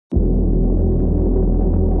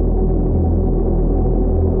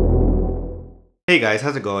Hey guys,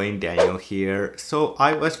 how's it going? Daniel here. So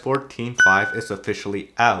iOS 14.5 is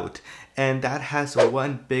officially out, and that has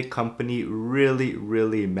one big company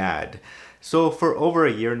really mad. So for over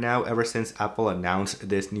a year now, ever since Apple announced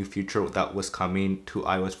this new feature that was coming to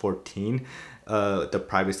iOS 14, the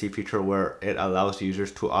privacy feature where it allows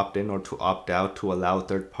users to opt in or to opt out to allow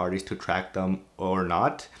third parties to track them or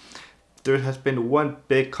not, there has been one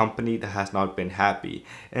big company that has not been happy,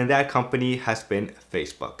 and that company has been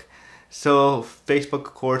Facebook. So Facebook,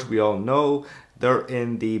 of course, we all know they're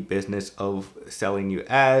in the business of selling you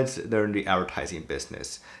ads. They're in the advertising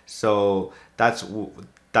business. So that's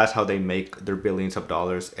how they make their billions of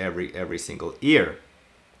dollars every single year.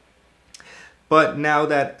 But now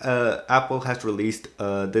that Apple has released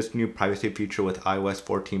this new privacy feature with iOS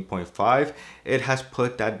 14.5, it has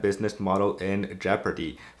put that business model in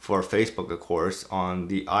jeopardy for Facebook, of course, on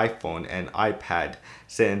the iPhone and iPad,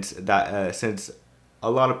 since a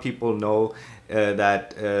lot of people know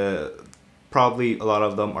that probably a lot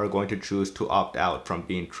of them are going to choose to opt out from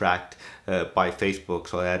being tracked by Facebook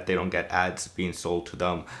so that they don't get ads being sold to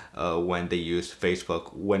them when they use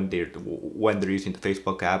Facebook, when they're using the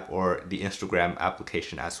Facebook app or the Instagram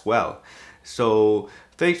application as well. So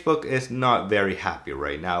Facebook is not very happy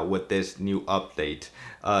right now with this new update.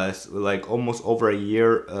 Like almost over a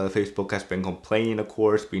year, Facebook has been complaining, of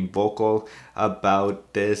course, being vocal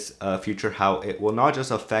about this feature, how it will not just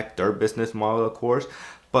affect their business model, of course,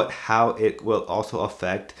 but how it will also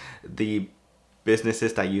affect the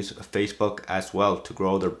businesses that use Facebook as well to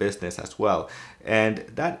grow their business as well. And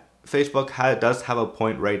that Facebook does have a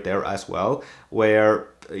point right there as well, where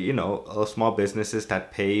small businesses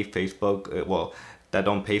that pay Facebook, that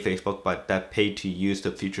don't pay Facebook, but that pay to use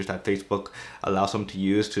the features that Facebook allows them to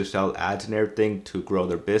use to sell ads and everything to grow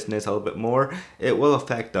their business a little bit more, it will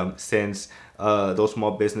affect them, since those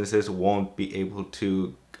small businesses won't be able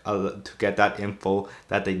to get that info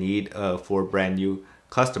that they need for brand new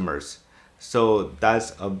customers. So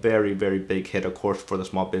that's a very big hit, of course, for the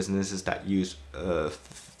small businesses that use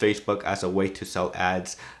Facebook as a way to sell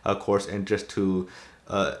ads, of course, and just to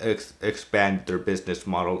expand their business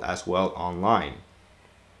model as well online.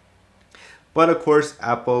 But of course,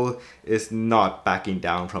 Apple is not backing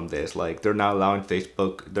down from this. Like, they're not allowing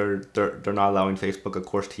Facebook. They're not allowing Facebook, of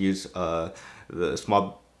course, to use the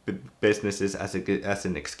small businesses as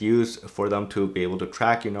an excuse for them to be able to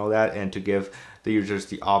track, that, and to give the users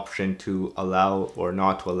the option to allow or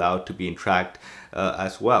not to allow to being tracked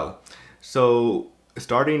as well. So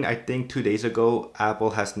starting, I think 2 days ago, Apple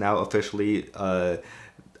has now officially,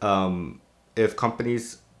 if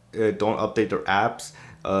companies don't update their apps,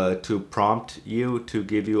 to prompt you, to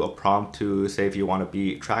give you a prompt to say if you want to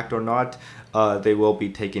be tracked or not, they will be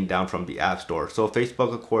taken down from the App Store. So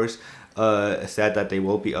Facebook, of course, said that they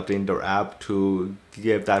will be updating their app to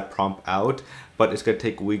give that prompt out, but it's going to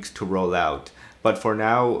take weeks to roll out. But for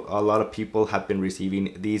now, a lot of people have been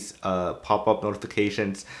receiving these pop-up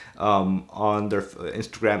notifications on their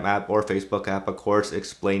Instagram app or Facebook app, of course,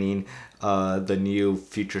 explaining the new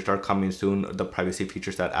features that are coming soon, the privacy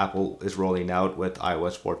features that Apple is rolling out with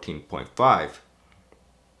iOS 14.5.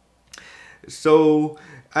 So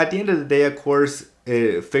at the end of the day, of course,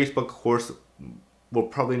 Facebook, of course, will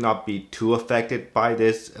probably not be too affected by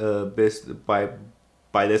this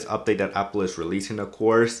by this update that Apple is releasing, of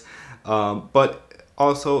course. But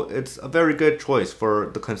also, it's a very good choice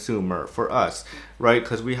for the consumer, for us, right?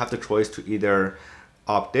 Because we have the choice to either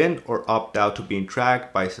opt in or opt out to being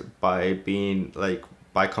tracked by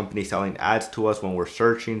companies selling ads to us when we're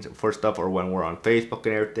searching for stuff or when we're on Facebook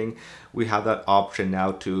and everything. We have that option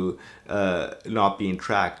now to not being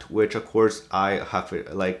tracked, which of course I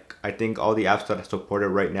think all the apps that are supported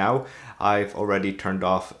right now, I've already turned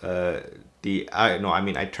off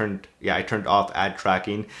I turned off ad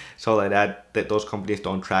tracking, so that those companies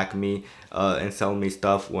don't track me and sell me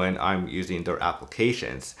stuff when I'm using their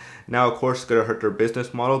applications. Now, of course, it's gonna hurt their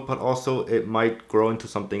business model, but also it might grow into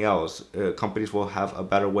something else. Companies will have a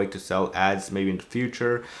better way to sell ads maybe in the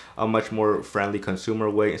future, a much more friendly consumer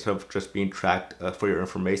way instead of just being tracked for your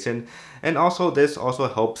information. And also, this also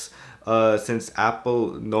helps since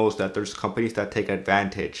Apple knows that there's companies that take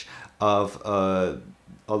advantage of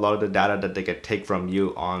a lot of the data that they can take from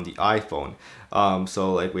you on the iPhone.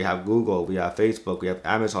 So like we have Google, we have Facebook, we have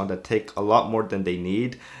Amazon that take a lot more than they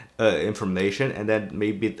need information, and then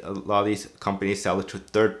maybe a lot of these companies sell it to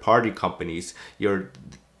third-party companies, your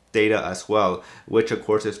data as well, which of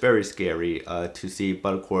course is very scary to see.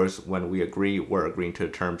 But of course, when we're agreeing to the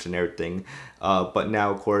terms and everything. But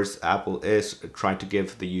now, of course, Apple is trying to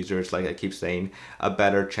give the users, like I keep saying, a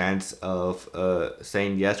better chance of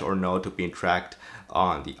saying yes or no to being tracked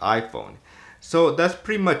on the iPhone. So that's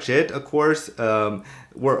pretty much it. Of course,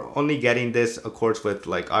 we're only getting this, of course, with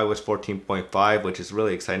like iOS 14.5, which is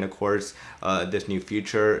really exciting. Of course, this new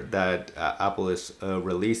feature that Apple is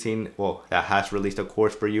releasing, well, that has released, of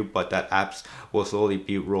course, for you, but that apps will slowly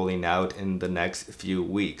be rolling out in the next few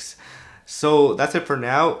weeks. So that's it for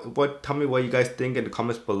now. Tell me what you guys think in the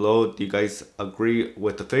comments below. Do you guys agree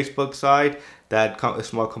with the Facebook side that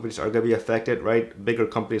small companies are going to be affected, right? Bigger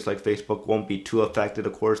companies like Facebook won't be too affected,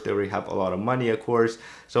 of course. They already have a lot of money, of course,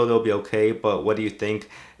 so they'll be okay. But what do you think,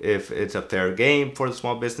 if it's a fair game for the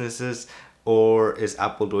small businesses? Or is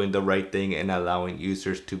Apple doing the right thing and allowing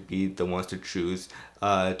users to be the ones to choose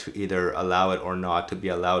to either allow it or not to be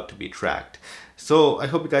allowed to be tracked? So I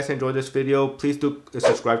hope you guys enjoyed this video. Please do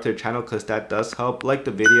subscribe to the channel because that does help. Like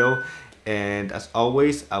the video. And as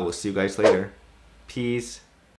always, I will see you guys later. Peace.